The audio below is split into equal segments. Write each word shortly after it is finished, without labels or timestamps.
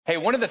Hey,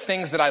 one of the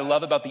things that I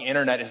love about the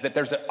internet is that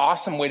there's an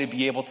awesome way to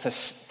be able to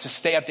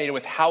stay updated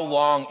with how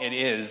long it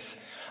is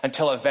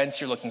until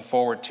events you're looking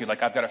forward to.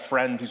 Like I've got a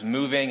friend who's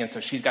moving, and so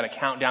she's got a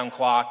countdown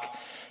clock.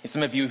 And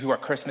some of you who are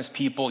Christmas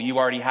people, you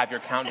already have your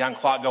countdown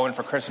clock going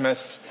for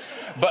Christmas.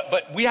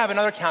 But we have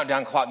another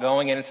countdown clock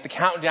going, and it's the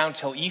countdown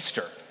till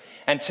Easter.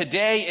 And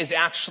today is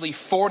actually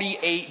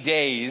 48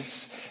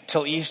 days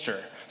till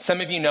Easter. Some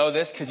of you know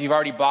this because you've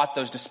already bought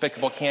those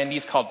despicable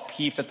candies called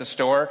Peeps at the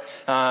store.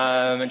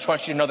 And I just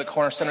want you to know that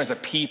Cornerstone is a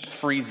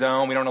peep-free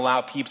zone. We don't allow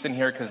Peeps in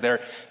here because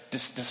they're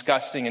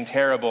disgusting and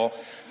terrible.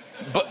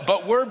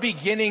 But we're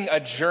beginning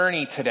a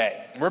journey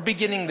today. We're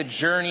beginning the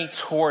journey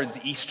towards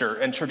Easter.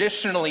 And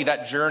traditionally,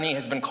 that journey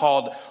has been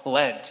called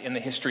Lent in the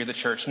history of the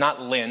church. Not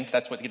Lint,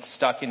 that's what gets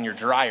stuck in your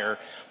dryer,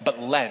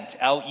 but Lent,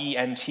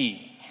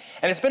 L-E-N-T.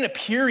 And it's been a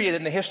period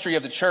in the history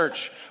of the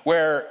church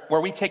where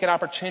we take an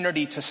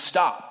opportunity to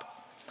stop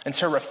and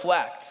to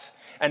reflect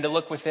and to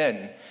look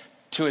within,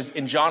 to,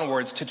 in John's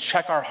words, to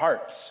check our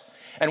hearts.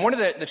 And one of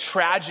the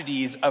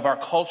tragedies of our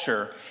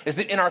culture is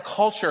that in our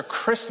culture,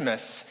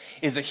 Christmas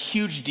is a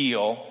huge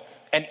deal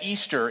and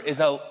Easter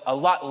is a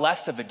lot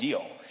less of a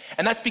deal.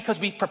 And that's because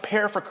we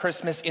prepare for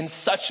Christmas in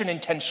such an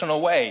intentional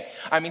way.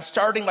 I mean,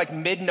 starting like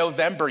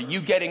mid-November, you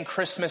get in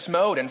Christmas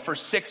mode, and for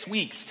 6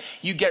 weeks,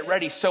 you get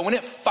ready. So when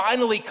it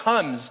finally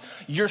comes,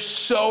 you're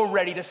so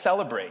ready to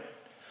celebrate.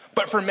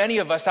 But for many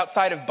of us,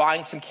 outside of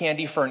buying some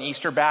candy for an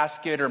Easter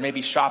basket or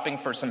maybe shopping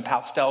for some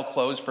pastel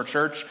clothes for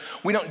church,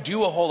 we don't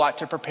do a whole lot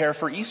to prepare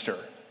for Easter.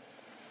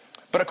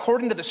 But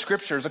according to the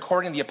scriptures,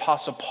 according to the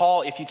Apostle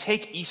Paul, if you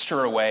take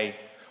Easter away,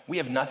 we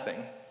have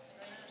nothing.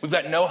 We've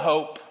got no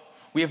hope.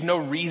 We have no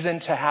reason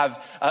to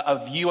have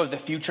a view of the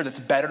future that's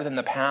better than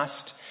the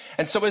past.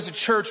 And so as a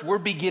church, we're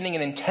beginning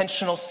an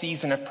intentional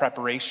season of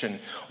preparation.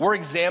 We're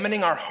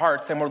examining our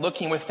hearts and we're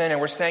looking within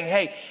and we're saying,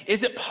 hey,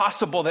 is it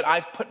possible that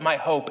I've put my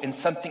hope in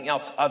something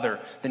else other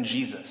than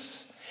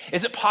Jesus?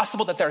 Is it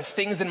possible that there are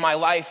things in my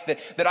life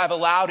that I've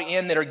allowed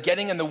in that are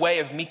getting in the way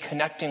of me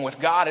connecting with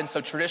God? And so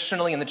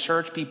traditionally in the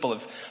church, people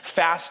have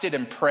fasted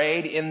and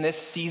prayed in this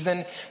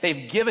season.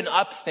 They've given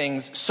up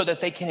things so that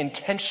they can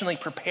intentionally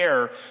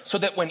prepare so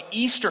that when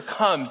Easter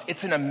comes,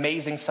 it's an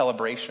amazing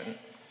celebration.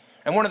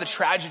 And one of the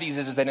tragedies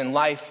is that in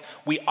life,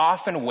 we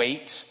often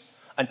wait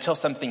until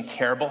something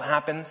terrible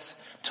happens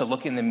to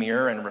look in the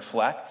mirror and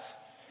reflect,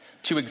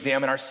 to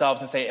examine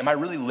ourselves and say, am I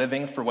really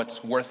living for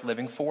what's worth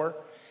living for?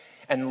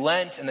 And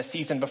Lent and the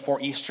season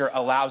before Easter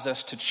allows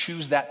us to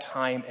choose that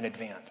time in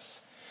advance,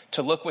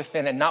 to look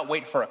within and not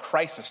wait for a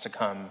crisis to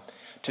come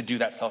to do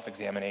that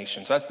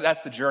self-examination. So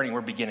that's the journey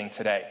we're beginning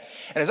today.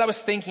 And as I was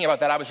thinking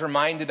about that, I was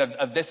reminded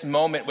of this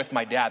moment with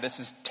my dad. This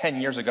is 10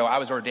 years ago. I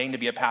was ordained to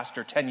be a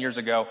pastor 10 years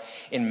ago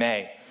in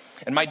May.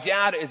 And my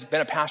dad has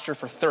been a pastor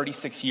for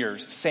 36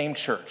 years, same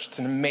church. It's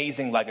an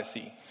amazing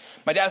legacy.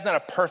 My dad's not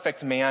a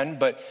perfect man,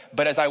 but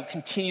as I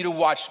continue to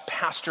watch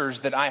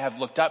pastors that I have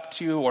looked up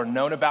to or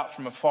known about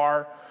from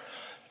afar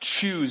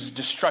choose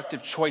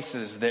destructive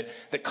choices that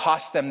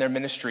cost them their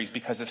ministries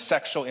because of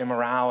sexual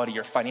immorality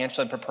or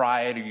financial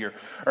impropriety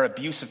or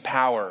abuse of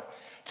power,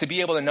 to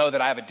be able to know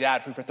that I have a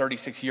dad who for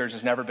 36 years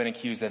has never been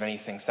accused of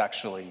anything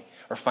sexually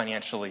or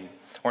financially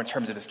or in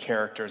terms of his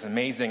character is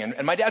amazing.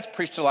 And my dad's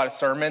preached a lot of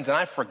sermons, and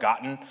I've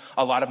forgotten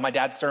a lot of my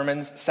dad's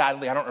sermons.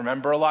 Sadly, I don't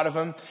remember a lot of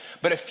them.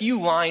 But a few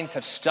lines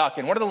have stuck.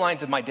 And one of the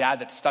lines of my dad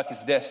that stuck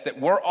is this, that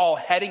we're all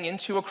heading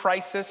into a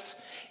crisis,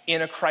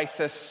 in a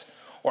crisis,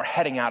 or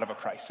heading out of a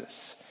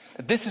crisis.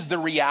 That this is the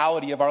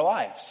reality of our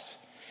lives.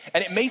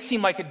 And it may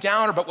seem like a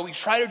downer, but what we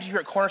try to do here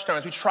at Cornerstone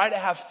is we try to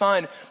have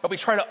fun, but we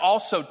try to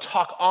also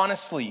talk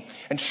honestly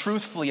and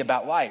truthfully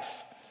about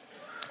life.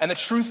 And the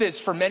truth is,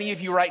 for many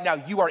of you right now,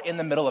 you are in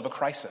the middle of a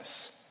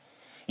crisis.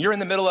 You're in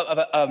the middle of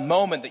a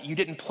moment that you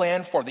didn't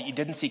plan for, that you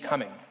didn't see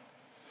coming.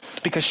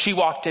 Because she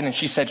walked in and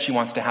she said she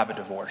wants to have a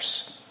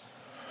divorce.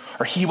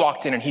 Or he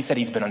walked in and he said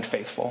he's been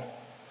unfaithful.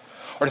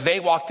 Or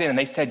they walked in and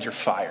they said you're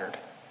fired.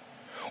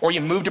 Or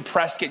you moved to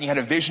Prescott and you had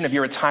a vision of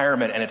your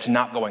retirement and it's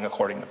not going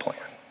according to plan.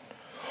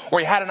 Or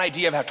you had an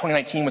idea of how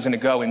 2019 was going to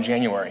go in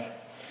January,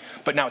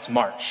 but now it's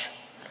March.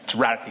 It's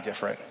radically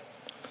different.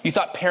 You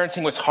thought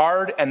parenting was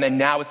hard, and then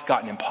now it's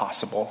gotten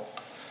impossible.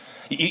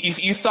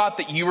 You thought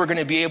that you were going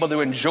to be able to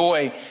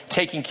enjoy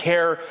taking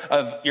care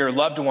of your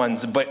loved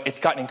ones, but it's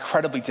gotten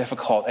incredibly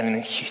difficult, and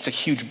it's a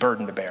huge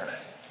burden to bear.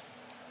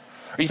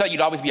 Or you thought you'd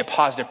always be a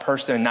positive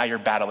person, and now you're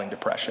battling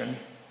depression.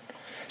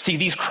 See,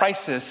 these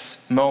crisis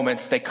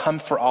moments, they come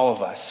for all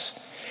of us.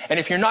 And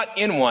if you're not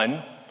in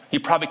one, you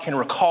probably can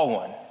recall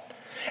one.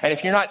 And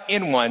if you're not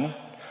in one,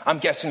 I'm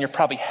guessing you're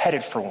probably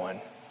headed for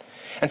one.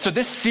 And so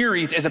this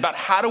series is about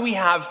how do we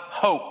have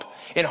hope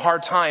in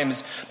hard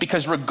times,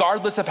 because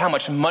regardless of how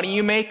much money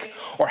you make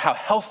or how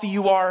healthy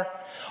you are,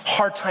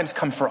 hard times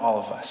come for all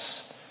of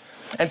us.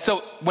 And so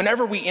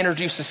whenever we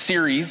introduce a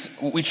series,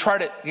 we try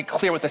to get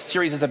clear what the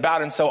series is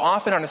about. And so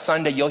often on a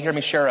Sunday, you'll hear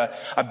me share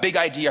a big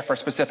idea for a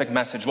specific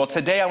message. Well,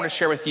 today I want to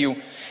share with you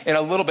in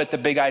a little bit the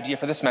big idea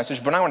for this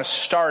message, but I want to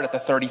start at the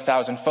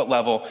 30,000 foot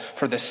level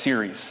for this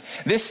series.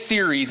 This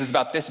series is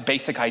about this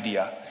basic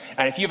idea.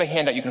 And if you have a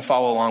handout, you can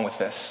follow along with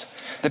this.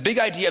 The big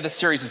idea of the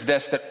series is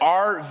this, that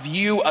our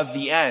view of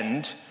the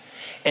end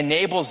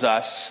enables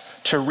us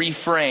to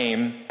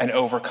reframe and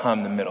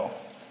overcome the middle.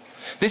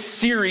 This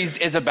series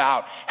is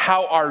about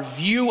how our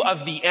view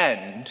of the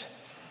end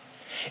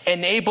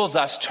enables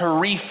us to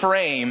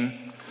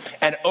reframe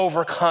and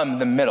overcome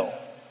the middle.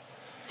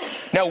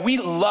 Now, we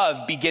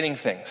love beginning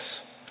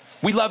things.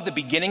 We love the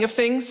beginning of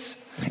things,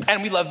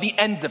 and we love the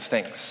ends of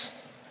things.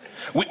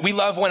 We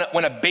love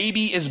when a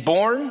baby is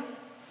born,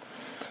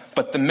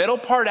 but the middle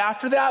part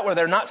after that, where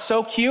they're not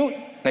so cute,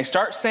 and they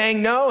start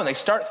saying no, and they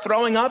start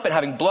throwing up and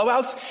having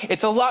blowouts,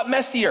 it's a lot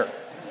messier.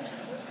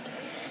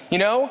 You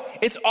know,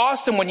 it's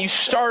awesome when you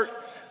start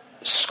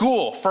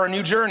school for a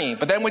new journey,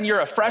 but then when you're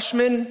a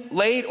freshman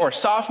late or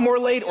sophomore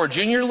late or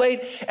junior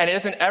late, and it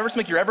doesn't ever seem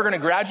like you're ever going to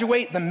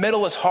graduate, the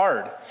middle is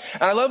hard.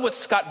 And I love what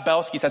Scott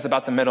Belsky says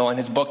about the middle in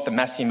his book, The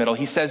Messy Middle.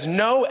 He says,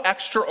 no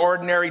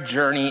extraordinary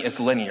journey is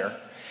linear.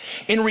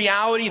 In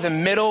reality, the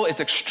middle is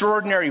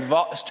extraordinarily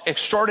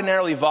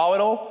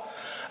volatile,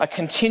 a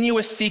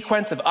continuous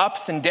sequence of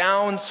ups and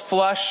downs,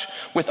 flush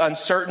with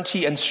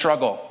uncertainty and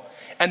struggle.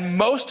 And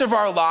most of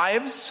our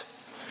lives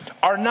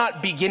are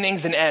not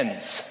beginnings and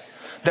ends.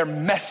 They're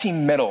messy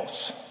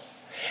middles.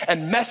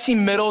 And messy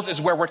middles is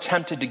where we're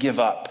tempted to give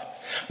up.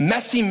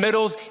 Messy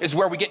middles is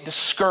where we get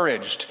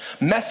discouraged.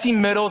 Messy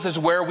middles is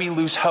where we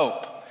lose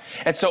hope.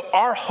 And so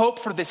our hope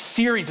for this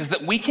series is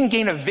that we can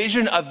gain a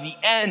vision of the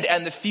end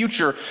and the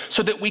future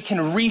so that we can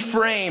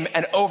reframe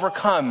and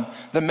overcome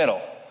the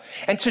middle.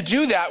 And to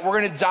do that, we're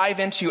going to dive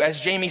into, as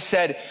Jamie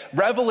said,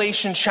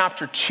 Revelation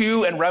chapter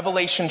 2 and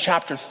Revelation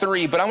chapter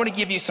 3. But I want to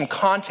give you some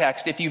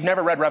context. If you've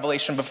never read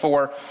Revelation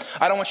before,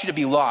 I don't want you to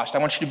be lost. I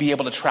want you to be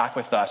able to track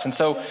with us. And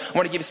so I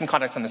want to give you some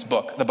context on this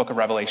book, the book of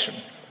Revelation.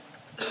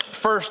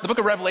 First, the book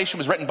of Revelation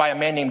was written by a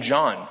man named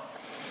John.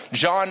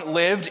 John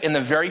lived in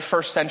the very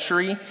first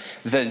century,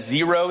 the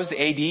zeros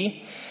AD,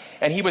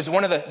 and he was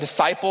one of the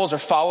disciples or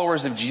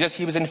followers of Jesus.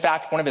 He was, in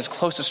fact, one of his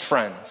closest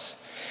friends.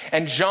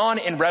 And John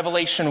in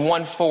Revelation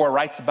 1:4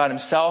 writes about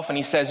himself, and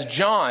he says,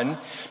 John,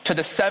 to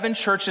the 7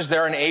 churches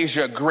there in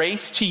Asia,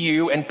 grace to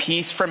you and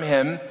peace from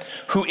him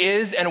who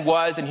is and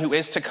was and who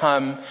is to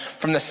come,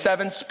 from the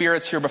 7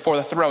 spirits here before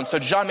the throne. So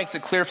John makes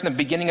it clear from the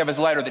beginning of his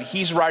letter that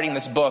he's writing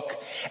this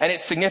book, and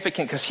it's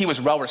significant because he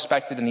was well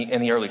respected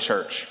in the early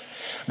church.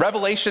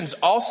 Revelation's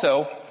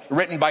also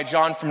written by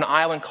John from an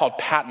island called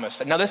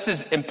Patmos. Now this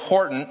is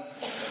important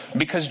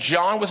because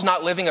John was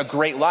not living a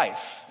great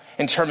life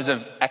in terms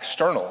of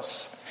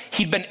externals.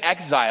 He'd been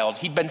exiled.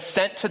 He'd been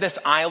sent to this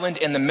island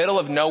in the middle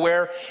of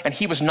nowhere, and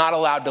he was not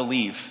allowed to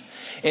leave.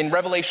 In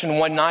Revelation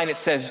 1:9, it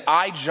says,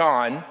 I,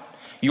 John,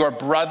 your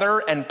brother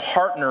and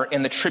partner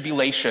in the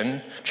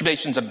tribulation.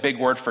 Tribulation's a big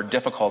word for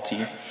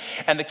difficulty.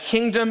 And the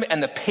kingdom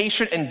and the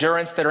patient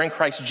endurance that are in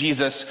Christ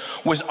Jesus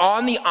was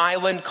on the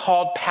island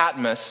called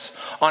Patmos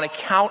on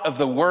account of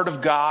the word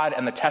of God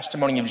and the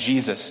testimony of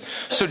Jesus.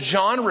 So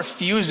John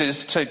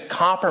refuses to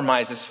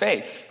compromise his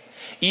faith,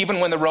 even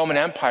when the Roman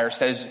Empire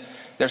says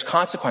there's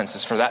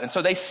consequences for that. And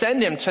so they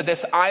send him to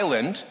this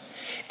island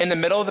in the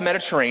middle of the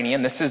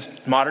Mediterranean. This is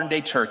modern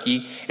day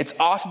Turkey. It's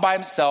off by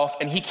himself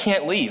and he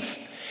can't leave.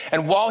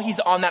 And while he's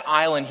on that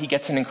island, he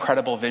gets an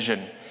incredible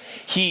vision.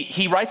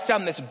 He writes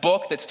down this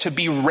book that's to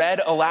be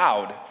read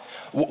aloud.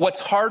 What's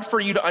hard for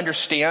you to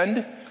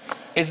understand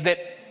is that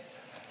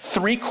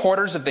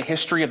 3/4 of the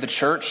history of the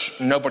church,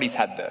 nobody's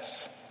had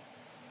this.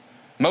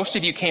 Most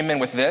of you came in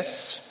with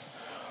this,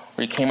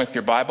 or you came with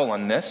your Bible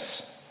on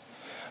this.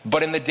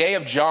 But in the day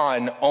of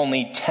John,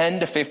 only 10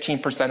 to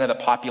 15% of the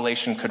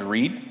population could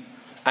read,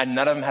 and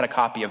none of them had a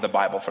copy of the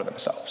Bible for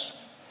themselves.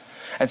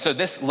 And so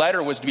this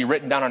letter was to be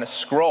written down on a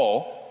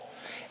scroll,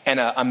 and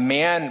a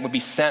man would be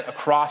sent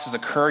across as a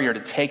courier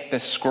to take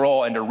this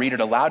scroll and to read it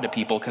aloud to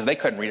people because they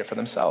couldn't read it for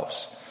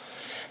themselves.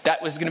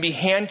 That was going to be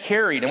hand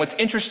carried. And what's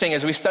interesting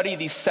as we study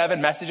these 7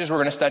 messages we're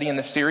going to study in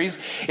this series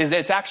is that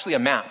it's actually a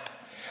map.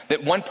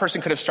 That one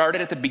person could have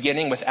started at the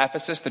beginning with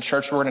Ephesus, the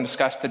church we're going to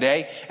discuss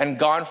today, and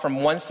gone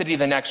from one city to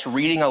the next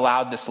reading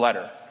aloud this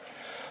letter.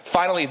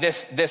 Finally,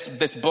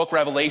 this book,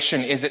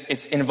 Revelation,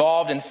 it's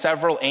involved in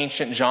several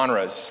ancient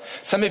genres.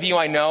 Some of you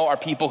I know are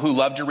people who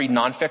love to read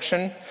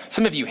nonfiction.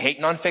 Some of you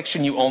hate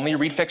nonfiction. You only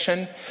read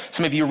fiction.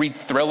 Some of you read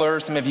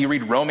thrillers. Some of you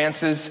read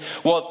romances.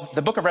 Well,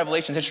 the book of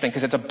Revelation is interesting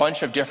because it's a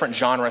bunch of different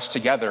genres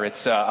together.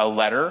 It's a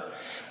letter.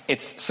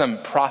 It's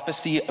some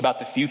prophecy about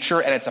the future,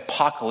 and it's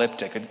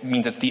apocalyptic. It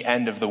means it's the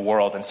end of the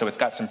world, and so it's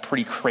got some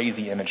pretty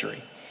crazy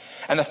imagery.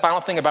 And the final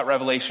thing about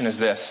Revelation is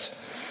this,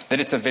 that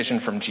it's a vision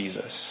from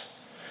Jesus.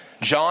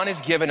 John is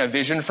given a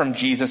vision from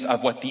Jesus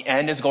of what the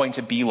end is going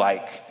to be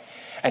like,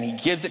 and he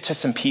gives it to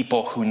some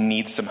people who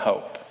need some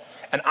hope.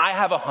 And I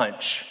have a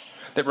hunch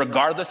that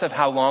regardless of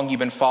how long you've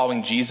been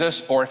following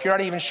Jesus, or if you're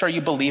not even sure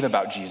you believe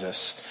about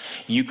Jesus,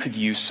 you could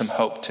use some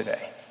hope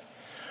today.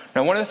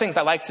 Now, one of the things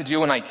I like to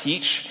do when I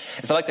teach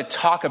is I like to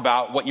talk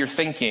about what you're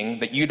thinking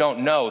that you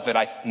don't know that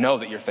I know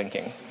that you're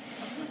thinking.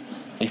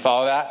 You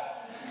follow that?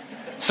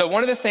 So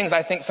one of the things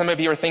I think some of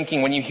you are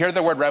thinking when you hear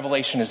the word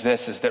Revelation is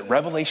this, is that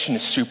Revelation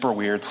is super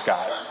weird,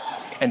 Scott.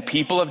 And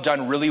people have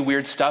done really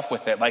weird stuff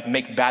with it, like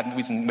make bad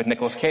movies with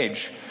Nicolas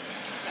Cage.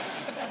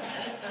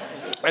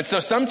 And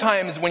so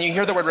sometimes when you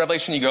hear the word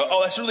revelation, you go,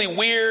 oh, that's really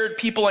weird.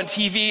 People on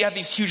TV have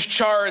these huge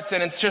charts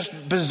and it's just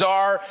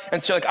bizarre.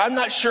 And so you're like, I'm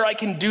not sure I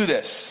can do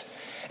this.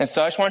 And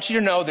so I just want you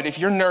to know that if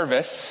you're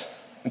nervous,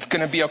 it's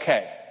going to be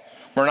okay.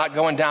 We're not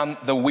going down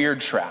the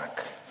weird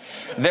track.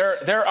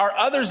 There are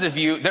others of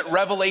you that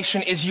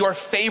Revelation is your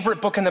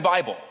favorite book in the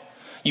Bible.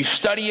 You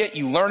study it,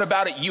 you learn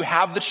about it, you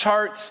have the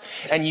charts,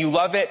 and you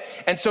love it.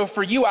 And so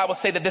for you, I will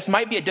say that this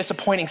might be a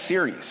disappointing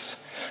series,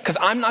 because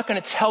I'm not going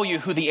to tell you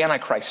who the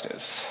Antichrist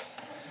is.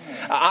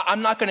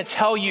 I'm not going to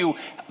tell you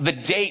the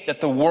date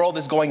that the world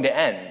is going to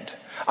end.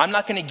 I'm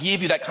not going to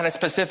give you that kind of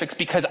specifics,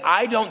 because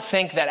I don't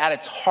think that at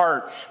its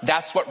heart,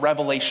 that's what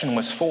Revelation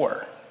was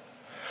for.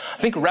 I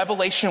think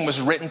Revelation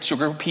was written to a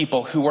group of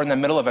people who were in the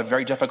middle of a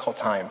very difficult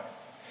time.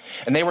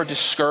 And they were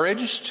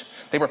discouraged.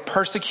 They were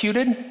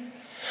persecuted.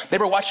 They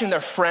were watching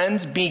their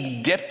friends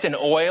being dipped in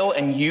oil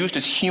and used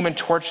as human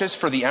torches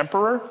for the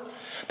emperor.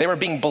 They were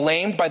being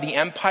blamed by the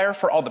empire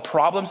for all the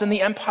problems in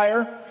the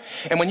empire.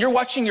 And when you're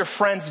watching your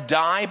friends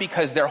die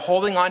because they're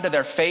holding on to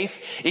their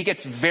faith, it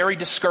gets very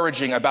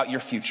discouraging about your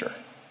future.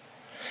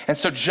 And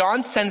so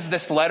John sends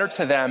this letter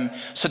to them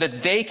so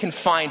that they can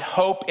find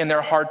hope in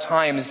their hard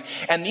times.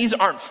 And these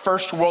aren't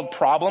first world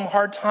problem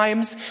hard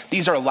times.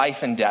 These are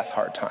life and death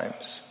hard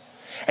times.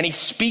 And he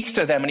speaks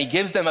to them and he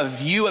gives them a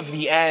view of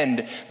the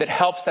end that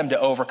helps them to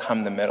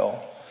overcome the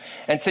middle.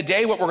 And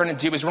today what we're going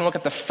to do is we're going to look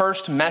at the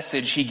first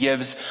message he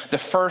gives the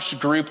first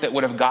group that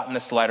would have gotten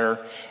this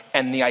letter.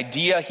 And the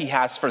idea he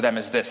has for them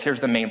is this. Here's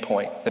the main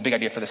point, the big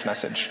idea for this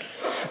message.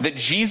 That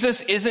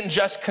Jesus isn't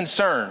just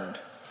concerned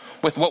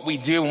with what we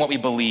do and what we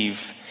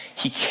believe.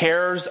 He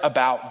cares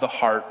about the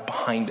heart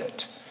behind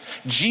it.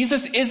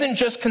 Jesus isn't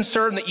just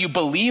concerned that you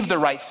believe the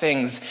right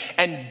things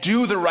and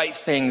do the right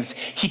things.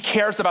 He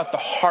cares about the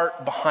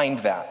heart behind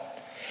that.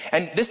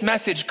 And this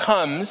message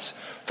comes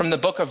from the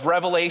book of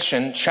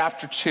Revelation,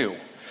 chapter 2.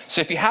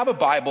 So if you have a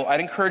Bible, I'd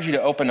encourage you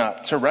to open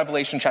up to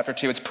Revelation chapter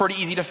 2. It's pretty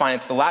easy to find.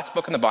 It's the last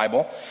book in the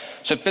Bible.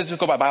 So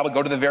physical Bible,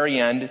 go to the very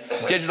end.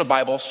 Digital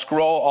Bible,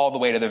 scroll all the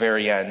way to the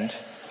very end.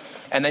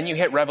 And then you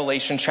hit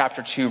Revelation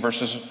chapter 2,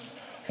 verses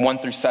 1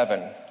 through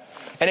 7.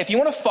 And if you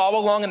want to follow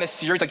along in this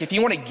series, like if you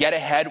want to get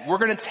ahead, we're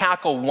going to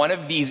tackle one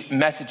of these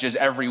messages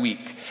every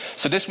week.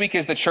 So this week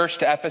is the church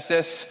to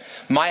Ephesus.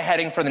 My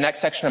heading for the next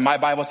section of my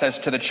Bible says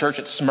to the church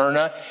at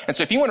Smyrna. And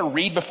so if you want to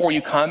read before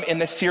you come in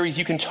this series,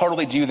 you can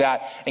totally do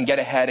that and get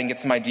ahead and get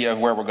some idea of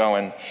where we're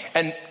going.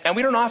 And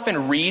we don't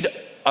often read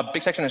a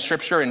big section of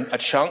scripture in a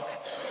chunk.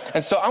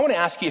 And so I want to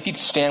ask you if you'd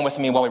stand with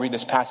me while we read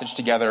this passage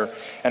together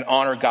and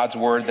honor God's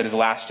word that has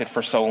lasted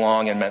for so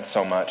long and meant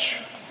so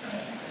much.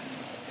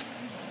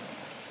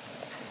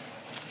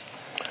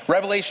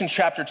 Revelation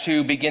chapter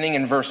 2, beginning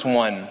in verse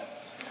 1.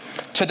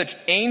 To the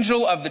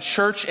angel of the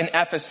church in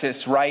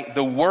Ephesus write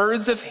the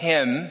words of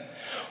him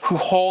who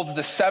holds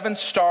the 7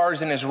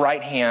 stars in his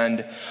right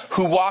hand,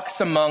 who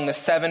walks among the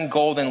 7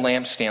 golden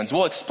lampstands.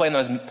 We'll explain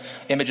those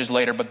images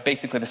later, but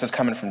basically this is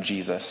coming from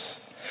Jesus.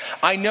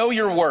 I know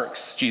your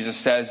works, Jesus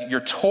says, your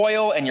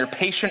toil and your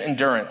patient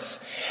endurance,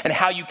 and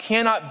how you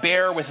cannot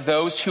bear with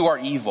those who are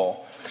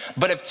evil,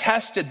 but have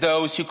tested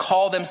those who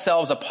call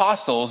themselves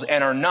apostles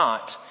and are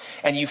not,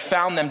 and you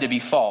found them to be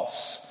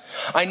false.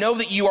 I know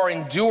that you are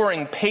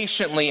enduring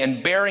patiently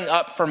and bearing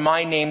up for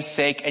my name's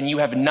sake, and you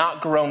have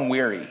not grown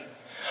weary.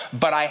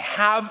 But I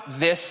have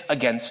this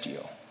against you,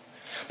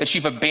 that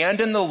you've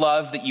abandoned the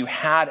love that you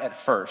had at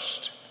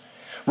first.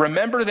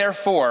 Remember,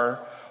 therefore,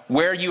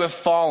 where you have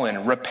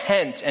fallen,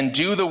 repent and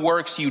do the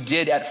works you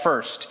did at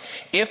first.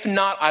 If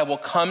not, I will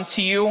come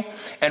to you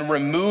and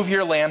remove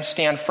your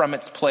lampstand from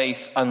its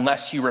place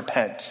unless you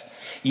repent.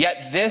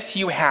 Yet this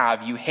you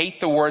have, you hate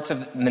the words of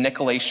the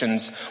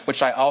Nicolaitans,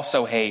 which I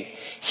also hate.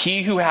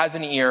 He who has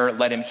an ear,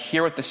 let him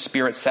hear what the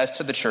Spirit says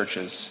to the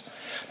churches.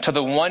 To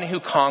the one who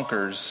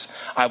conquers,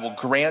 I will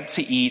grant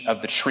to eat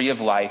of the tree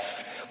of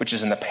life, which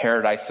is in the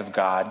paradise of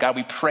God. God,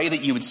 we pray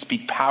that you would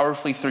speak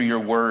powerfully through your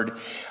word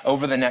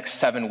over the next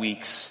 7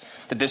 weeks,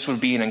 that this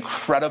would be an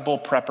incredible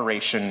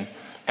preparation,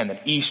 and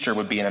that Easter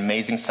would be an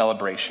amazing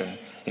celebration.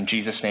 In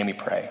Jesus' name we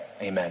pray.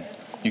 Amen.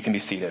 You can be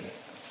seated.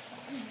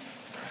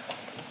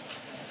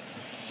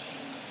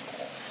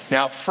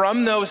 Now,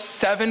 from those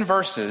 7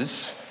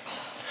 verses,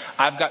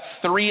 I've got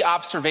 3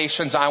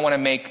 observations I want to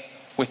make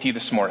with you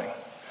this morning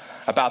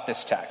about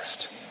this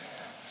text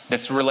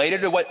that's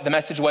related to what the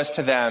message was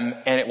to them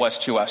and it was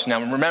to us. Now,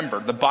 remember,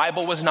 the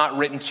Bible was not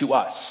written to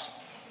us.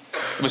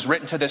 It was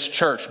written to this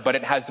church, but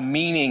it has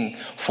meaning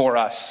for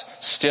us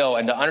still.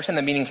 And to understand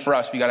the meaning for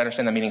us, we got to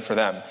understand the meaning for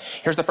them.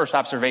 Here's the first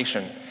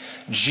observation.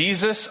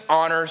 Jesus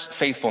honors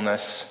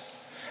faithfulness,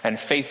 and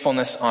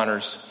faithfulness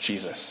honors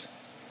Jesus.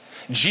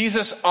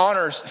 Jesus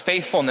honors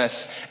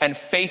faithfulness, and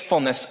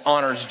faithfulness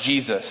honors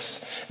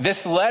Jesus.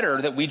 This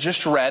letter that we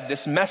just read,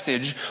 this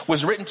message,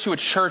 was written to a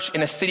church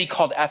in a city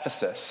called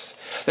Ephesus.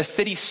 The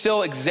city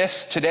still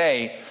exists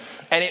today,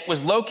 And it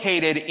was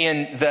located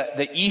in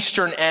the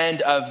eastern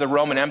end of the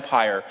Roman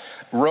Empire.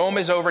 Rome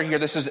is over here.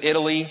 This is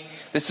Italy.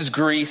 This is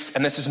Greece.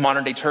 And this is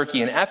modern day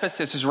Turkey. And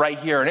Ephesus is right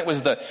here. And it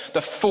was the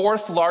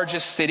fourth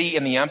largest city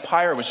in the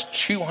empire. It was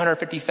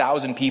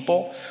 250,000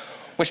 people,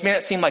 which may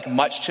not seem like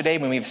much today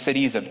when we have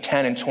cities of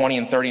 10 and 20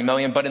 and 30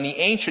 million. But in the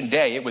ancient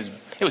day, it was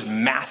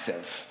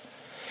massive.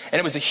 And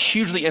it was a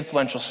hugely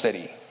influential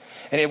city.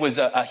 And it was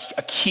a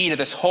key to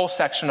this whole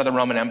section of the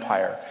Roman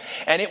Empire.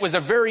 And it was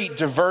a very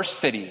diverse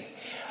city,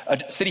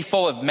 a city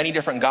full of many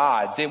different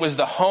gods. It was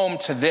the home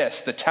to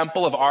the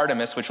Temple of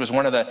Artemis, which was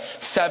one of the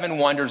 7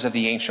 wonders of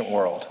the ancient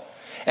world.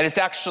 And it's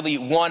actually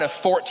one of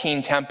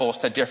 14 temples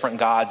to different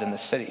gods in the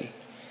city.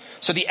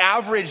 So the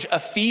average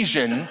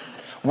Ephesian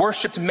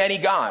worshipped many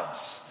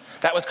gods.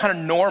 That was kind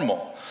of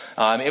normal.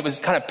 It was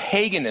kind of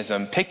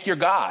paganism. Pick your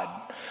god.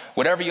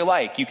 Whatever you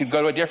like. You could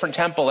go to a different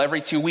temple every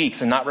 2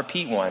 weeks and not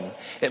repeat one.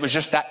 It was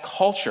just that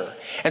culture.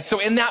 And so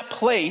in that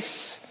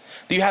place,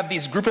 you have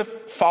these group of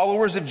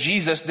followers of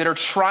Jesus that are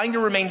trying to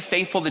remain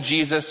faithful to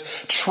Jesus,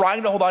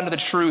 trying to hold on to the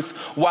truth,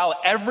 while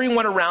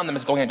everyone around them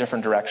is going a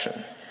different direction.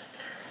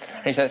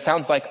 And he said, it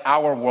sounds like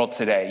our world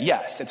today.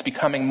 Yes, it's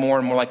becoming more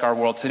and more like our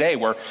world today,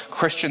 where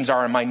Christians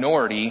are a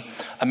minority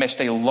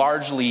amidst a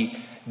largely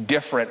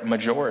different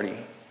majority.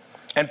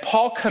 And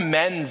Paul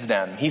commends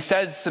them. He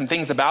says some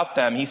things about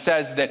them. He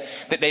says that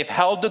they've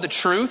held to the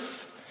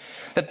truth,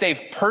 that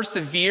they've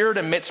persevered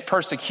amidst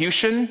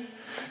persecution,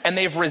 and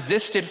they've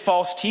resisted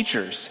false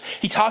teachers.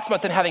 He talks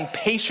about them having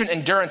patient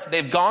endurance, that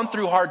they've gone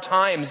through hard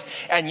times,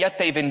 and yet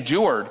they've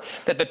endured.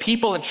 That the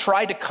people had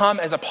tried to come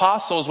as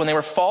apostles when they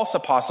were false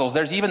apostles.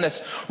 There's even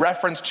this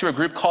reference to a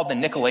group called the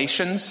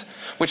Nicolaitans,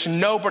 which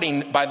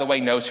nobody, by the way,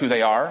 knows who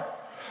they are.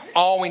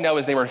 All we know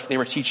is they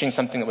were teaching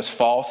something that was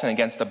false and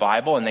against the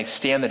Bible, and they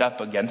stand it up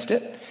against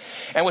it.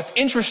 And what's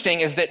interesting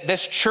is that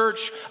this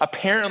church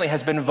apparently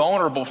has been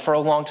vulnerable for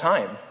a long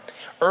time.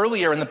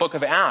 Earlier in the book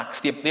of Acts,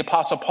 the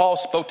Apostle Paul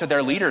spoke to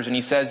their leaders, and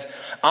he says,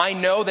 I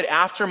know that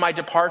after my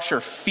departure,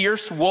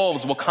 fierce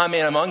wolves will come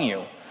in among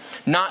you,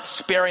 not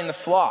sparing the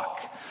flock.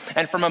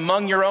 And from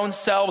among your own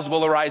selves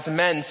will arise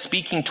men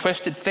speaking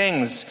twisted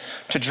things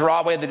to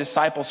draw away the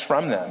disciples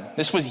from them.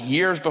 This was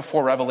years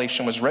before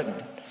Revelation was written.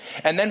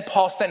 And then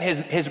Paul sent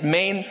his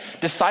main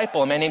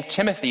disciple, a man named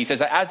Timothy. He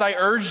says, as I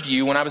urged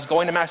you when I was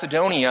going to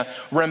Macedonia,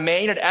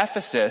 remain at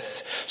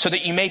Ephesus so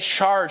that you may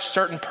charge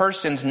certain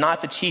persons not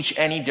to teach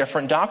any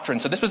different doctrine.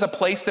 So this was a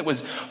place that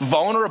was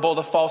vulnerable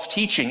to false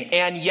teaching,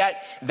 and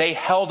yet they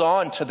held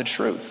on to the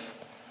truth.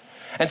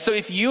 And so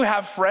if you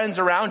have friends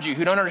around you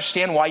who don't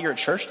understand why you're at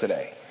church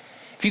today,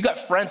 if you've got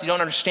friends who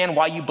don't understand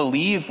why you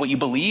believe what you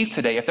believe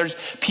today, if there's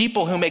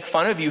people who make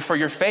fun of you for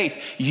your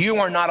faith, you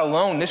are not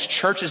alone. This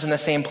church is in the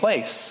same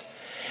place.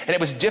 And it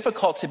was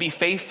difficult to be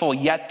faithful,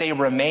 yet they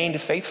remained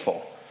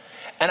faithful.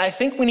 And I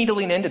think we need to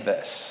lean into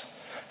this,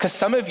 because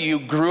some of you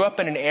grew up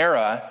in an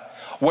era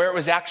where it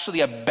was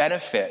actually a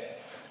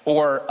benefit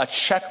or a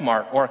check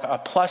mark or a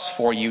plus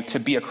for you to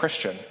be a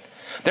Christian.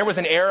 There was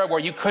an era where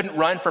you couldn't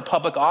run for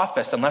public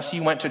office unless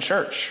you went to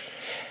church.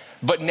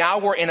 But now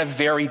we're in a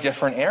very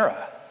different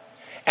era.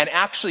 And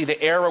actually,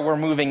 the era we're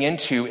moving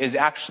into is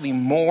actually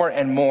more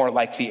and more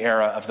like the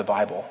era of the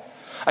Bible.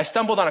 I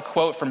stumbled on a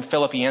quote from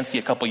Philip Yancey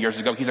a couple years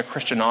ago. He's a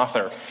Christian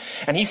author.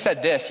 And he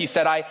said this. He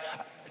said,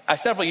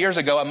 several years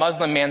ago, a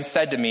Muslim man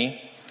said to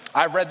me,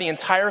 I read the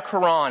entire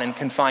Quran and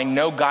can find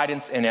no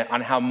guidance in it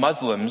on how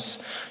Muslims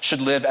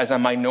should live as a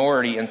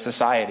minority in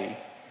society.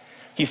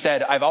 He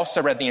said, I've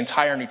also read the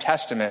entire New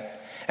Testament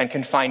and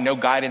can find no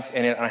guidance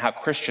in it on how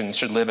Christians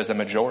should live as a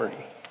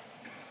majority.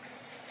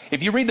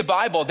 If you read the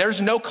Bible,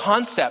 there's no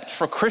concept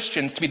for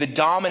Christians to be the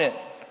dominant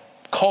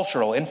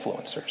cultural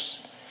influencers.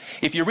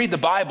 If you read the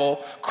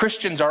Bible,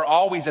 Christians are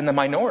always in the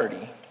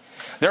minority.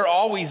 They're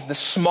always the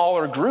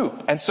smaller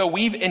group. And so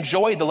we've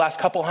enjoyed the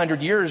last couple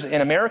hundred years in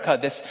America,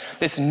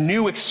 this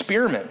new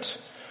experiment.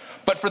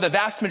 But for the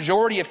vast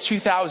majority of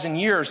 2,000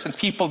 years since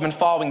people have been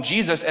following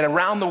Jesus, and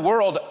around the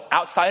world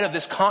outside of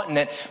this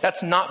continent,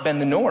 that's not been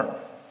the norm.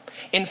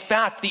 In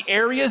fact, the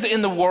areas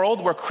in the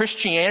world where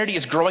Christianity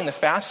is growing the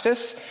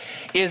fastest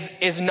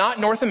is not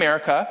North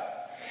America,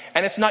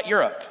 and it's not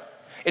Europe.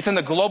 It's in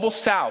the global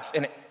south,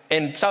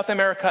 in South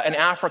America and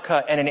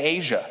Africa and in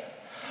Asia.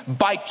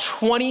 By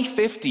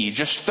 2050,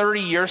 just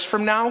 30 years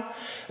from now,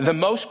 the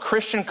most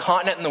Christian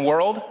continent in the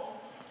world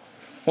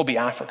will be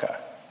Africa.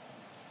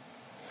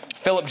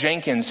 Philip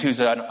Jenkins, who's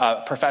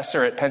a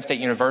professor at Penn State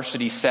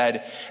University,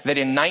 said that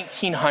in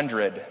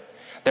 1900,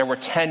 there were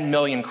 10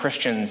 million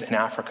Christians in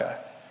Africa.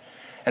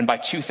 And by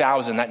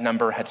 2000, that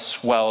number had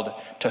swelled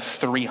to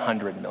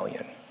 300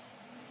 million.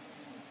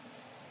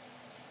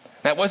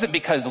 That wasn't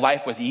because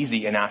life was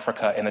easy in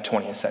Africa in the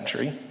 20th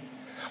century.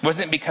 It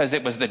wasn't because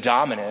it was the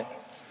dominant.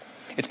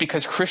 It's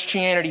because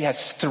Christianity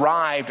has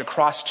thrived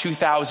across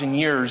 2,000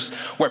 years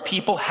where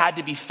people had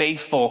to be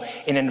faithful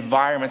in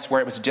environments where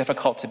it was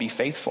difficult to be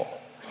faithful.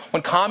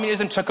 When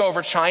communism took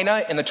over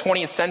China in the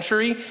 20th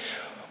century,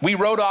 we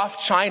wrote off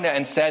China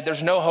and said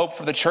there's no hope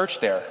for the church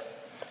there.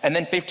 And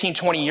then 15,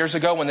 20 years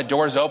ago, when the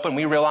doors opened,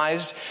 we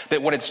realized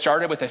that what had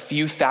started with a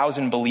few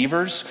thousand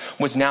believers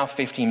was now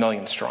 50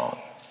 million strong.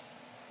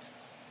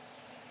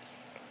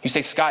 You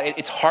say, Scott,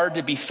 it's hard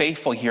to be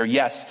faithful here.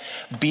 Yes,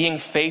 being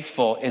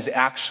faithful is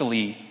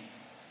actually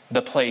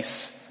the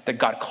place that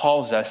God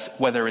calls us,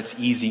 whether it's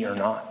easy or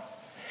not.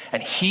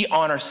 And he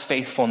honors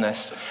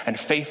faithfulness, and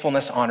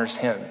faithfulness honors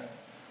him.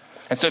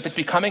 And so if it's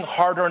becoming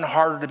harder and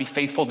harder to be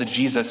faithful to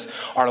Jesus,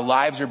 our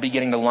lives are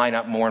beginning to line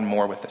up more and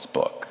more with this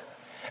book.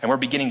 And we're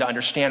beginning to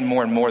understand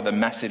more and more the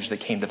message that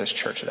came to this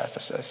church at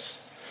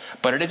Ephesus.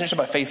 But it isn't just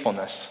about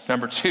faithfulness.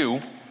 Number 2,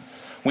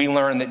 we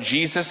learn that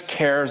Jesus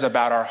cares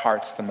about our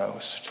hearts the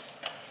most.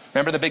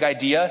 Remember the big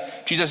idea?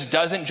 Jesus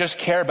doesn't just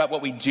care about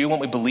what we do, what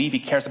we believe. He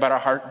cares about our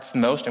hearts the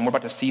most, and we're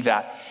about to see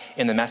that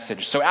in the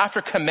message. So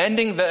after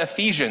commending the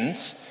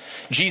Ephesians,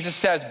 Jesus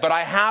says, but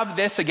I have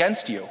this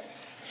against you.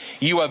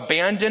 You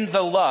abandoned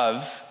the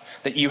love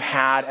that you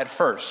had at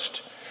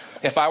first.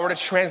 If I were to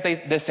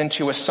translate this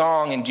into a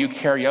song and do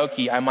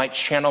karaoke, I might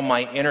channel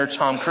my inner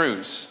Tom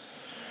Cruise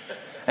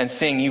and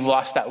sing, you've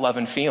lost that love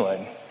and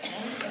feeling.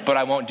 But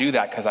I won't do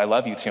that because I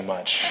love you too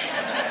much.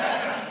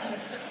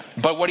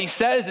 But what he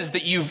says is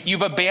that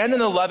you've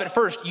abandoned the love at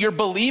first. You're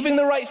believing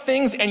the right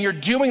things and you're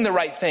doing the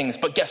right things.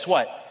 But guess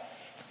what?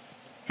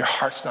 Your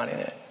heart's not in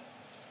it.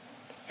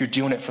 You're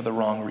doing it for the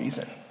wrong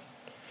reason.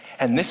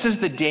 And this is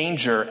the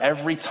danger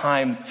every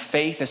time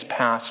faith is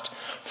passed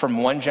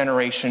from one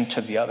generation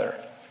to the other.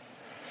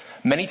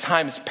 Many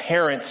times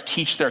parents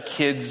teach their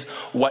kids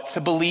what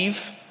to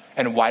believe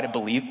and why to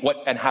believe,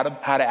 and how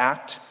to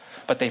act,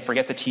 but they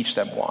forget to teach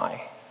them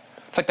why.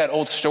 It's like that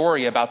old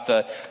story about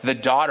the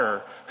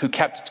daughter who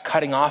kept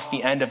cutting off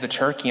the end of the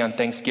turkey on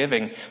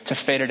Thanksgiving to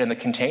fit it in the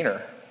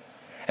container.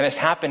 And this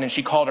happened, and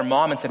she called her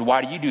mom and said,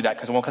 why do you do that?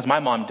 Because my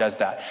mom does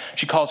that.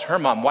 She calls her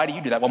mom, why do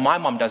you do that? Well, my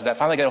mom does that.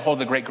 Finally got a hold of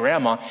the great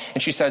grandma,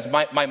 and she says,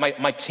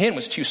 my tin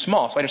was too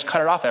small, so I just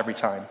cut it off every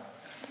time.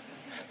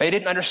 They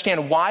didn't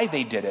understand why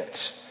they did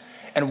it,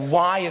 and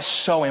why is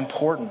so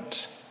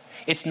important.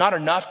 It's not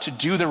enough to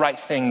do the right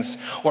things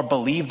or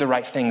believe the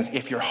right things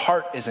if your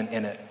heart isn't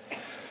in it.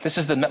 This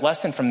is the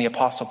lesson from the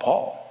Apostle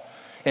Paul.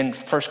 In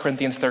 1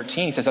 Corinthians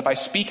 13, he says, if I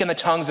speak in the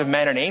tongues of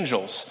men and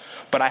angels,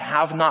 but I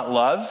have not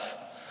love,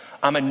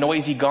 I'm a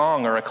noisy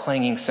gong or a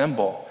clanging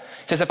cymbal.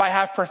 He says, if I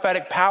have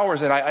prophetic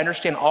powers and I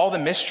understand all the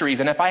mysteries,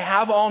 and if I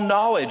have all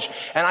knowledge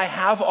and I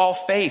have all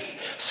faith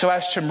so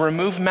as to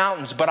remove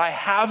mountains, but I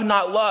have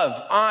not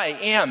love, I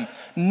am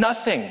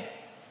nothing.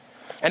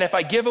 And if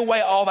I give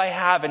away all I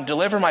have and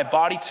deliver my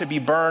body to be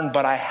burned,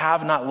 but I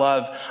have not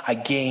love, I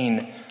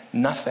gain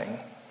nothing.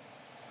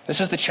 This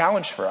is the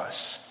challenge for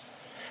us.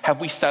 Have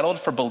we settled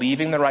for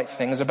believing the right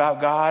things about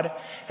God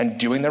and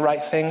doing the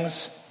right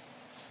things,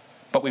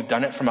 but we've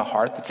done it from a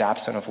heart that's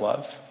absent of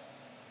love?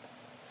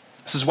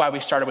 This is why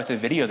we started with a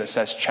video that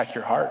says, check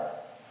your heart.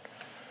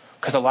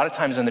 Because a lot of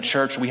times in the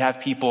church, we have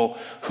people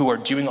who are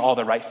doing all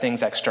the right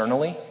things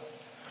externally,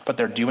 but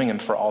they're doing them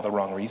for all the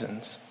wrong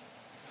reasons.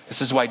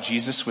 This is why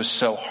Jesus was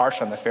so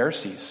harsh on the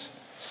Pharisees.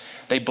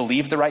 They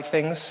believed the right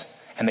things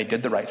and they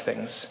did the right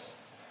things.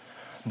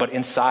 But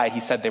inside, he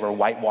said they were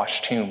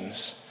whitewashed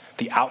tombs.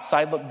 The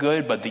outside looked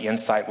good, but the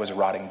inside was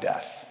rotting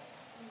death.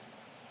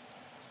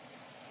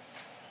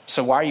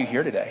 So why are you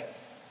here today?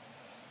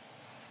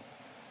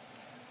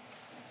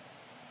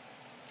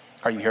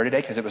 Are you here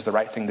today because it was the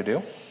right thing to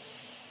do?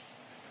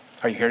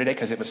 Are you here today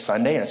because it was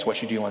Sunday and it's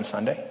what you do on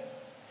Sunday?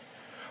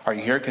 Are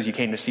you here because you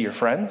came to see your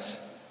friends?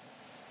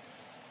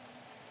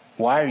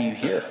 Why are you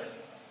here?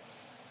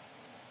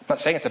 I'm not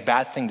saying it's a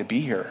bad thing to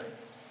be here.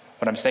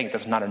 What I'm saying is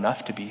it's not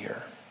enough to be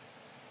here.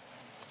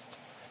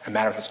 It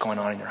matters what's going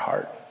on in your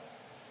heart.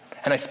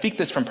 And I speak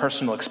this from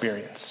personal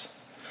experience.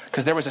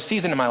 Because there was a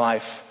season in my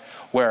life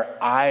where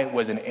I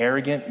was an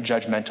arrogant,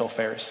 judgmental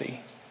Pharisee.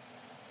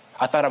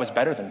 I thought I was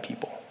better than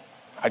people.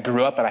 I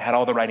grew up and I had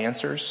all the right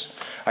answers.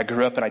 I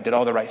grew up and I did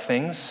all the right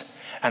things.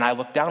 And I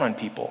looked down on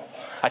people.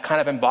 I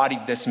kind of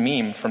embodied this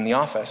meme from The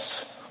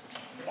Office.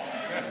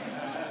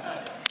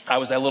 I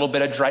was a little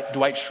bit of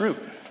Dwight Schrute.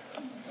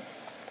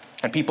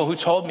 And people who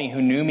told me,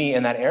 who knew me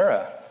in that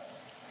era,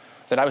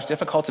 that I was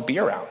difficult to be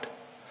around.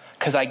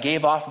 Because I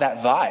gave off that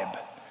vibe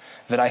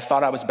that I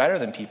thought I was better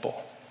than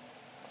people.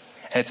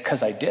 And it's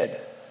because I did.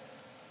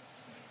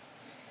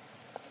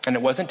 And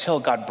it wasn't until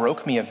God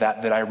broke me of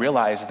that I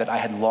realized that I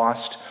had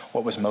lost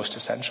what was most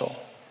essential.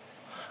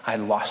 I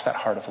had lost that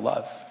heart of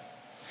love.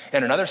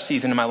 In another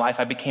season in my life,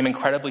 I became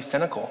incredibly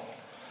cynical.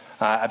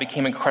 I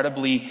became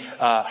incredibly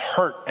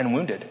hurt and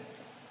wounded.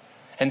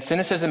 And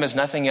cynicism is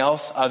nothing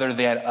else other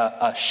than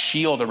a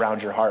shield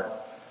around your heart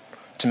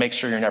to make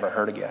sure you're never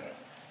hurt again.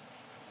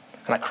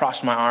 And I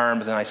crossed my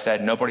arms and I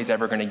said, nobody's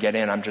ever going to get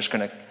in. I'm just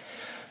going to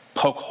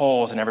poke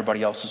holes in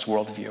everybody else's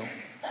worldview.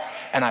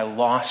 And I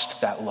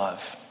lost that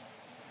love.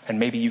 And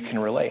maybe you can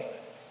relate.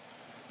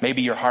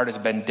 Maybe your heart has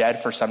been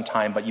dead for some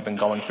time, but you've been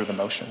going through the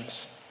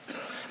motions.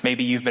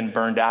 Maybe you've been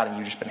burned out and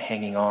you've just been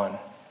hanging on.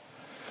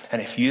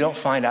 And if you don't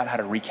find out how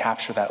to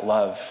recapture that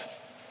love,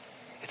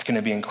 it's going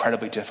to be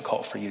incredibly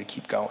difficult for you to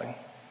keep going.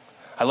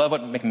 I love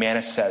what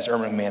McManus says,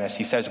 Erwin McManus.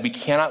 He says, we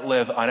cannot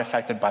live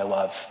unaffected by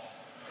love.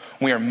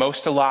 We are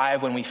most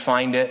alive when we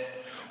find it.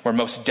 We're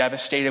most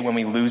devastated when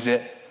we lose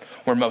it.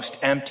 We're most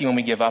empty when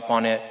we give up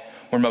on it.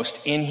 We're most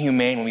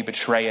inhumane when we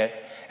betray it.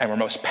 And we're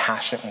most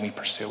passionate when we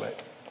pursue it.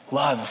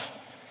 Love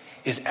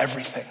is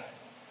everything.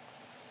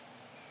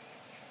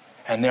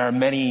 And there are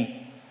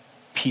many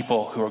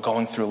people who are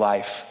going through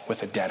life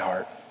with a dead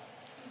heart.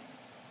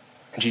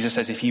 And Jesus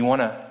says, if you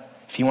want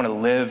to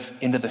live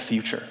into the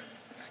future,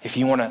 if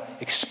you want to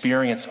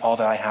experience all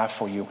that I have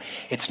for you,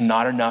 it's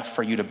not enough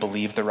for you to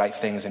believe the right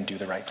things and do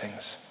the right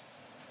things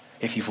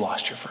if you've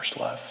lost your first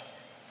love.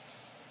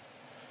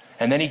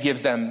 And then he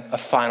gives them a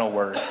final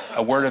word,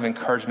 a word of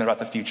encouragement about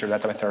the future.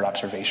 That's my third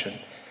observation.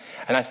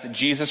 And that's that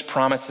Jesus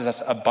promises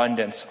us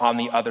abundance on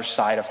the other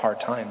side of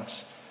hard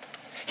times.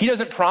 He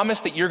doesn't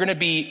promise that you're going to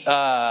be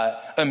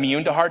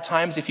immune to hard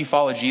times if you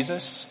follow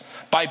Jesus.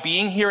 By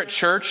being here at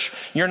church,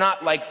 you're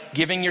not like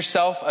giving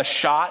yourself a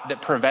shot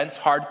that prevents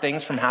hard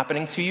things from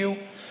happening to you.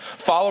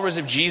 Followers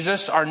of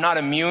Jesus are not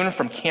immune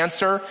from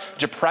cancer,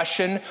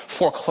 depression,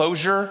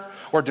 foreclosure,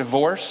 or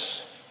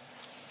divorce.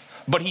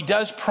 But he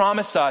does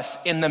promise us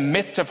in the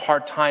midst of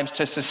hard times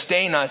to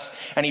sustain us,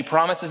 and he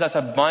promises us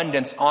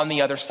abundance on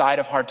the other side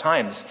of hard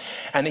times.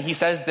 And he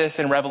says this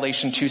in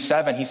Revelation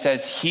 2:7. He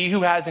says, he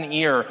who has an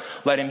ear,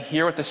 let him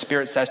hear what the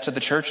Spirit says to the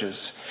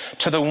churches.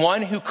 To the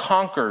one who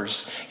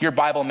conquers, your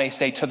Bible may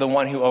say to the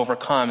one who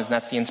overcomes, and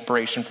that's the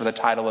inspiration for the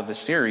title of this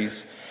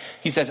series.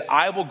 He says,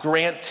 I will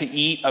grant to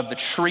eat of the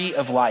tree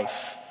of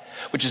life,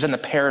 which is in the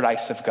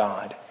paradise of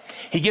God.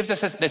 He gives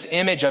us this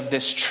image of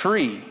this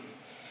tree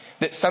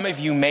that some of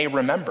you may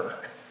remember,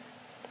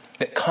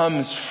 that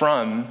comes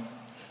from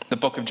the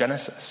book of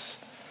Genesis.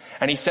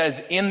 And he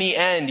says, in the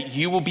end,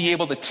 you will be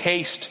able to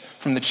taste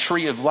from the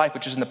tree of life,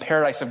 which is in the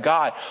paradise of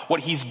God.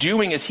 What he's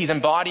doing is he's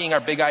embodying our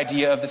big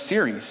idea of the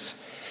series,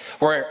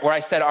 where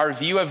I said our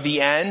view of the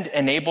end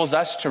enables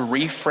us to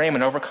reframe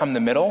and overcome the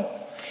middle.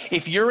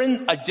 If you're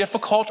in a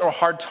difficult or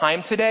hard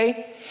time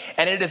today,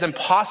 and it is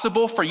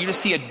impossible for you to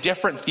see a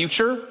different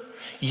future,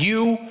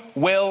 you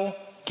will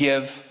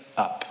give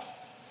up.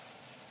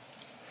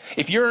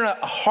 If you're in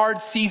a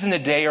hard season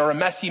today or a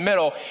messy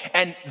middle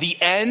and the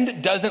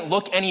end doesn't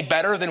look any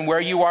better than where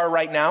you are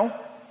right now,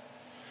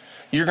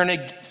 you're going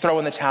to throw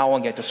in the towel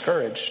and get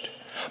discouraged.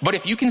 But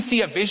if you can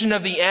see a vision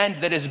of the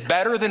end that is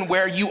better than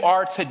where you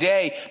are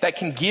today, that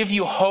can give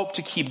you hope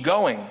to keep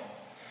going.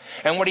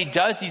 And what he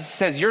does, he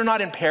says, you're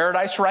not in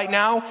paradise right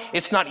now.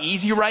 It's not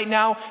easy right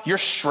now. You're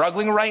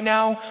struggling right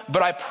now.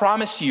 But I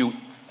promise you,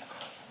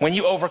 when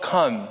you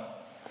overcome,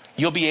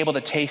 you'll be able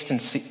to taste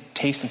and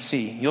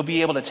see. You'll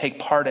be able to take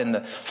part in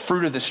the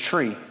fruit of this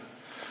tree.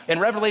 In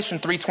Genesis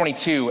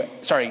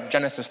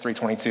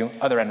 3:22,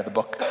 other end of the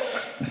book,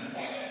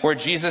 where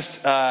Jesus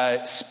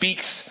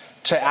speaks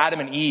to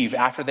Adam and Eve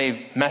after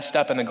they've messed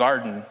up in the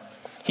garden,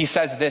 he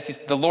says this,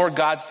 the Lord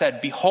God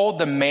said, behold,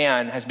 the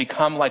man has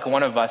become like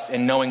one of us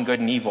in knowing good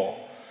and evil.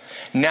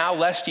 Now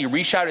lest he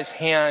reach out his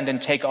hand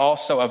and take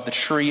also of the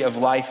tree of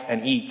life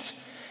and eat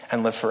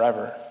and live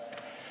forever.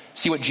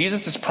 See, what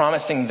Jesus is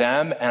promising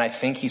them, and I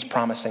think he's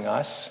promising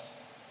us,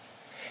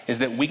 is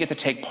that we get to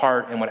take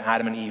part in what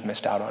Adam and Eve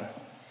missed out on.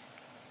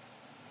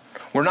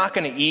 We're not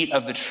going to eat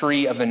of the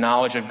tree of the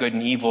knowledge of good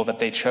and evil that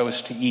they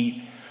chose to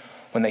eat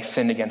when they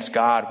sinned against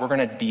God. We're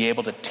going to be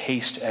able to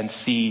taste and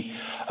see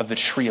of the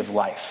tree of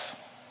life,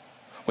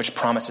 which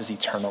promises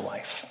eternal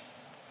life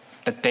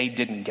that they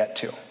didn't get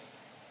to.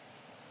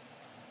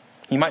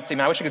 You might say,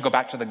 man, I wish I could go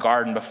back to the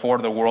garden before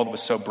the world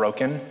was so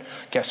broken.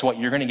 Guess what?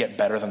 You're going to get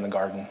better than the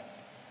garden.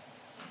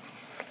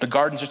 The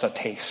garden's just a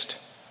taste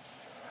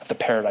of the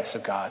paradise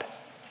of God.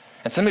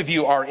 And some of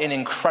you are in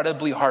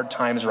incredibly hard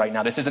times right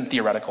now. This isn't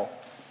theoretical.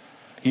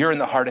 You're in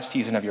the hardest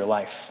season of your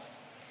life.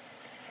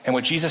 And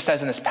what Jesus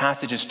says in this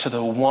passage is to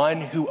the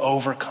one who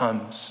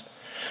overcomes,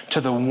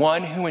 to the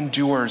one who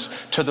endures,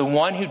 to the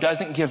one who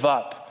doesn't give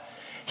up,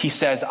 he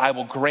says, I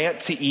will grant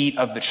to eat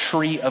of the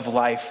tree of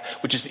life,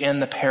 which is in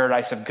the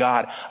paradise of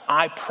God.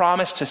 I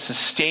promise to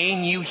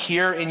sustain you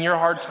here in your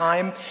hard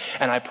time,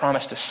 and I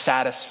promise to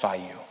satisfy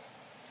you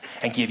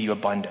and give you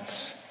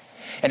abundance.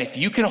 And if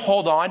you can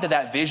hold on to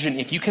that vision,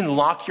 if you can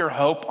lock your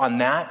hope on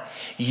that,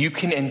 you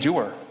can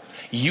endure.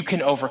 You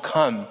can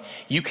overcome.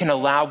 You can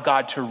allow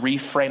God to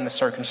reframe the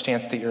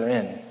circumstance that you're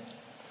in.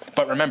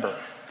 But remember,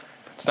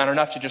 it's not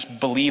enough to just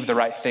believe the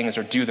right things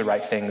or do the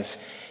right things.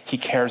 He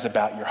cares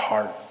about your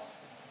heart.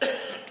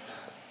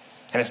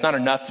 And it's not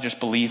enough to just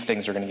believe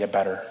things are going to get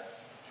better.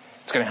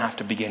 It's going to have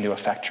to begin to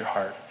affect your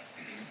heart.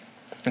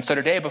 And so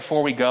today,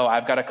 before we go,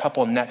 I've got a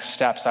couple next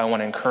steps I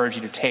want to encourage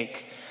you to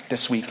take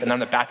this week, and on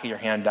the back of your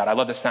handout. I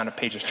love the sound of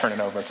pages turning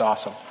over. It's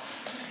awesome.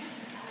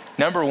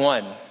 Number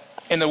one,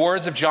 in the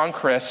words of John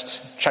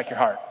Christ, check your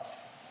heart.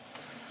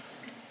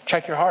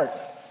 Check your heart.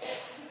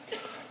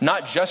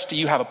 Not just do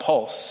you have a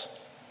pulse,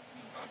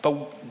 but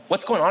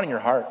what's going on in your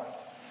heart?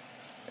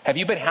 Have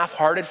you been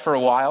half-hearted for a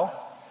while?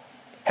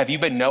 Have you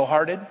been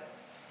no-hearted?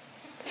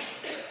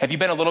 Have you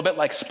been a little bit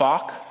like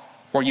Spock,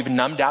 where you've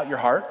numbed out your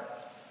heart?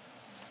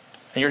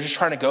 And you're just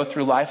trying to go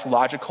through life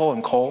logical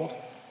and cold?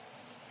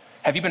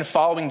 Have you been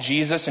following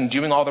Jesus and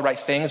doing all the right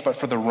things, but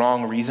for the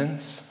wrong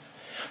reasons?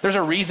 There's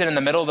a reason in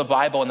the middle of the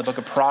Bible, in the book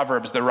of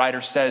Proverbs, the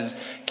writer says,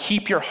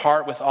 keep your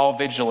heart with all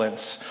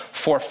vigilance,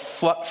 for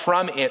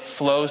from it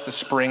flows the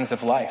springs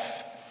of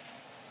life.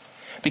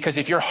 Because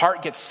if your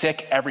heart gets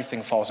sick,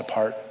 everything falls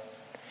apart.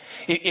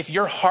 If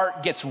your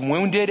heart gets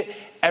wounded,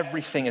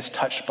 everything is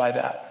touched by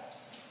that.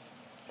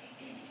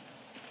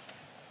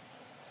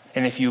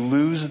 And if you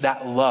lose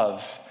that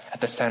love at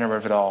the center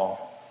of it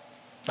all,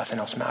 nothing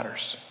else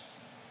matters.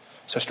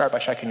 So start by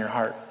checking your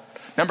heart.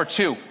 Number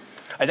 2,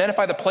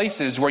 identify the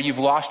places where you've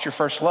lost your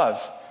first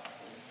love.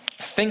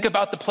 Think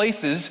about the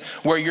places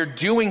where you're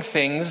doing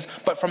things,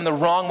 but from the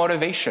wrong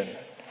motivation.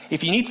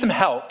 If you need some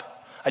help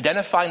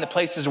identifying the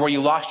places where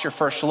you lost your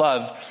first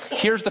love,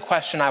 here's the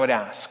question I would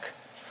ask.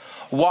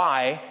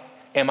 Why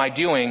am I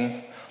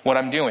doing what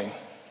I'm doing?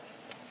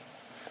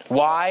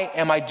 Why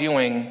am I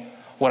doing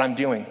what I'm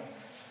doing?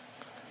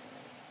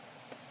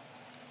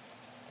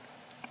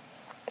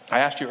 I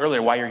asked you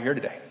earlier why you're here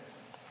today.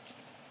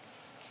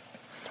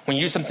 When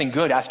you do something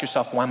good, ask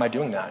yourself, why am I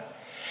doing that?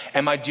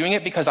 Am I doing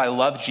it because I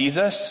love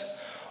Jesus,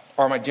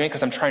 or am I doing it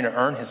because I'm trying to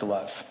earn his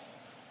love?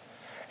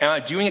 Am I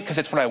doing it because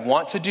it's what I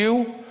want to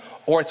do,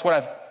 or it's what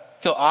I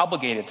feel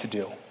obligated to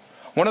do?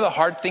 One of the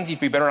hard things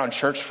if you've been around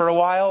church for a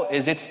while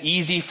is it's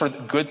easy for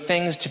good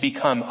things to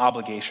become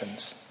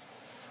obligations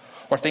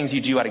or things you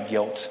do out of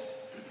guilt.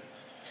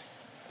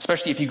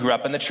 Especially if you grew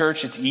up in the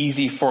church, it's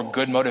easy for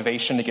good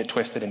motivation to get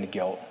twisted into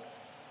guilt.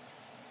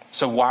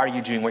 So why are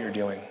you doing what you're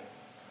doing?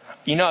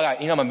 You know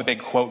I'm a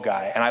big quote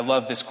guy, and I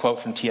love this quote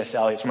from T.S.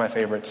 Eliot. It's one of my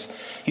favorites.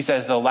 He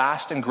says, the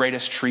last and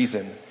greatest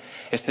treason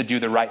is to do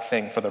the right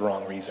thing for the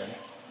wrong reason.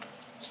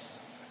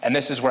 And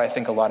this is what I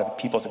think a lot of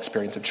people's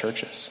experience of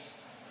church is.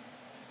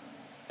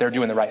 They're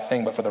doing the right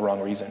thing, but for the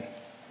wrong reason.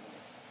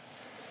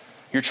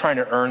 You're trying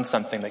to earn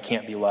something that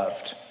can't be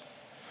loved.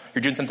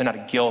 You're doing something out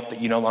of guilt that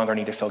you no longer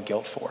need to feel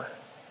guilt for.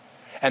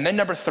 And then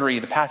number 3,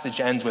 the passage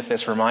ends with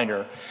this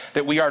reminder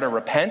that we are to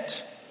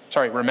repent,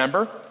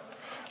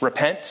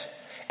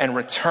 and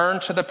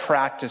return to the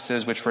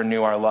practices which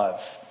renew our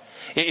love.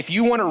 If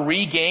you want to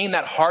regain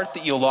that heart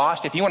that you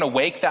lost, if you want to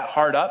wake that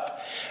heart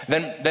up,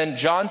 then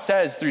John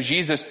says through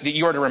Jesus that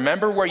you are to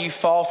remember where you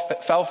fell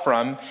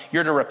from,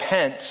 you're to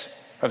repent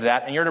of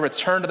that, and you're to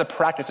return to the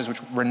practices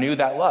which renew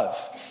that love.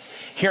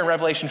 Here in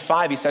Revelation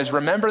 5, he says,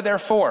 remember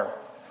therefore,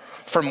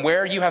 from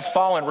where you have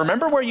fallen.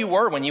 Remember where you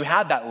were when you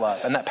had that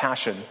love and that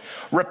passion.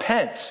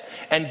 Repent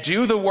and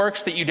do the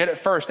works that you did at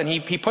first. And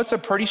he puts a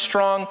pretty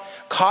strong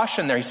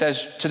caution there. He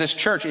says to this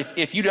church,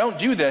 if you don't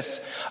do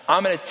this,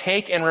 I'm going to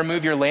take and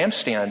remove your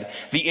lampstand.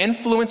 The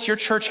influence your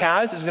church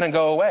has is going to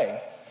go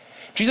away.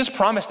 Jesus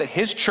promised that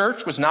his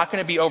church was not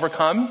going to be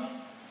overcome,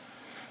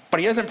 but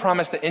he doesn't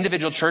promise that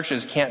individual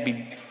churches can't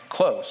be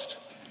closed.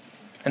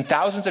 And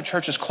thousands of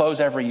churches close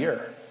every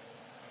year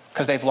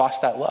because they've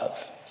lost that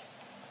love.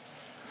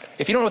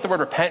 If you don't know what the word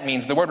repent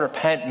means, the word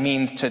repent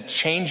means to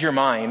change your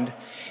mind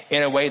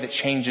in a way that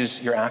changes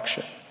your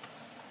action.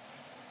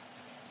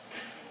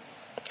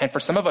 And for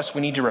some of us,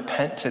 we need to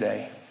repent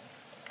today.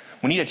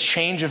 We need a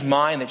change of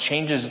mind that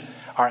changes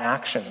our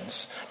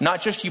actions.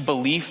 Not just you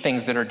believe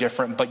things that are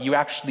different, but you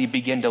actually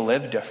begin to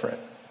live different.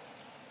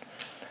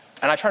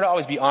 And I try to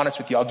always be honest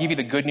with you. I'll give you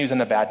the good news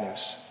and the bad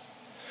news.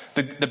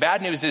 The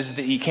bad news is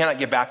that you cannot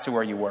get back to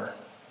where you were.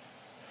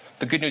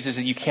 The good news is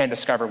that you can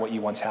discover what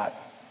you once had.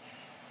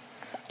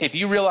 If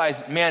you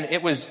realize, man,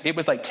 it was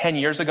like 10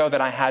 years ago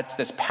that I had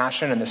this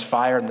passion and this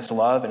fire and this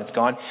love and it's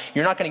gone,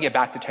 you're not going to get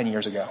back to 10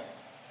 years ago.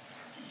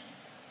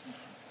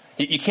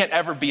 You can't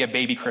ever be a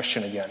baby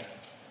Christian again.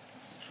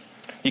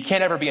 You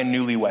can't ever be a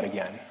newlywed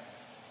again.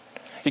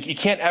 You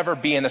can't ever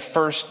be in the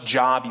first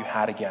job you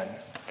had again.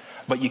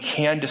 But you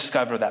can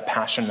discover that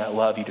passion, that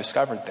love you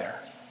discovered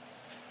there.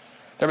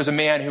 There was a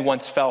man who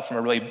once fell from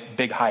a really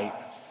big height.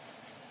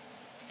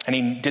 And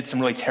he did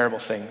some really terrible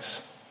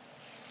things.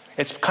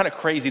 It's kind of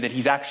crazy that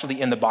he's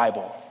actually in the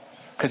Bible.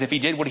 Because if he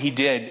did what he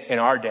did in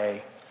our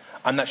day,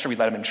 I'm not sure we'd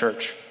let him in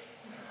church,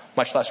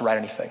 much less write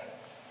anything.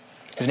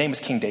 His name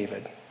was King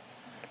David.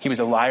 He was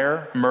a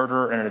liar,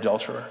 murderer, and an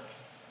adulterer.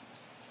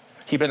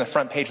 He'd been on the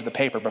front page of the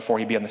paper before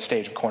he'd be on the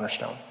stage of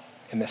Cornerstone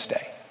in this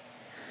day.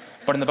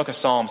 But in the book of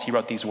Psalms, he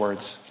wrote these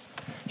words.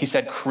 He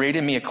said, create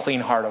in me a clean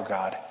heart, O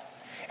God,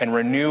 and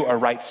renew a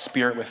right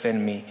spirit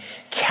within me.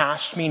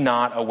 Cast me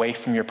not away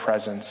from your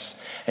presence,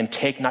 and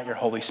take not your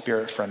Holy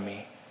Spirit from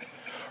me.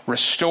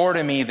 Restore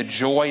to me the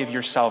joy of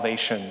your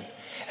salvation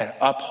and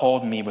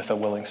uphold me with a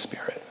willing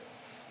spirit.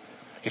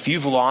 If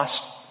you've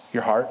lost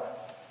your heart,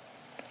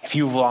 if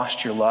you've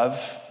lost your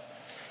love,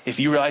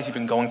 if you realize you've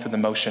been going through the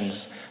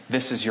motions,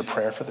 this is your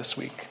prayer for this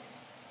week.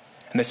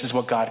 And this is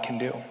what God can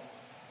do.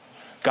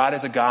 God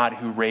is a God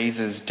who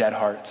raises dead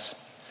hearts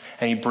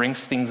and he brings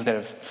things that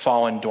have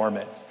fallen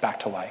dormant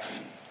back to life.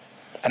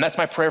 And that's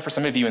my prayer for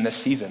some of you in this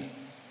season.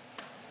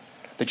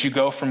 That you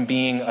go from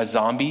being a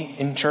zombie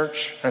in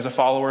church as a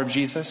follower of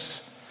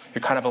Jesus,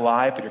 you're kind of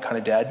alive, but you're kind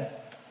of dead,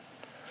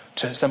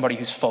 to somebody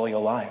who's fully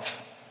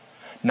alive.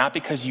 Not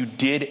because you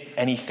did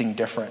anything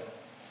different,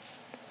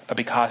 but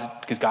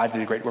because God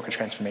did a great work of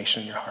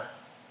transformation in your heart.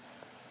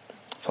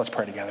 So let's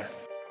pray together.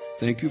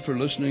 Thank you for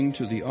listening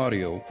to the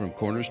audio from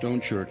Cornerstone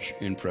Church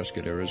in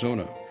Prescott,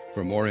 Arizona.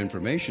 For more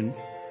information,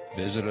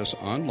 visit us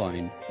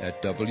online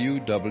at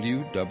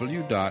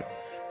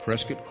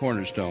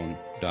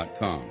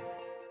www.prescottcornerstone.com.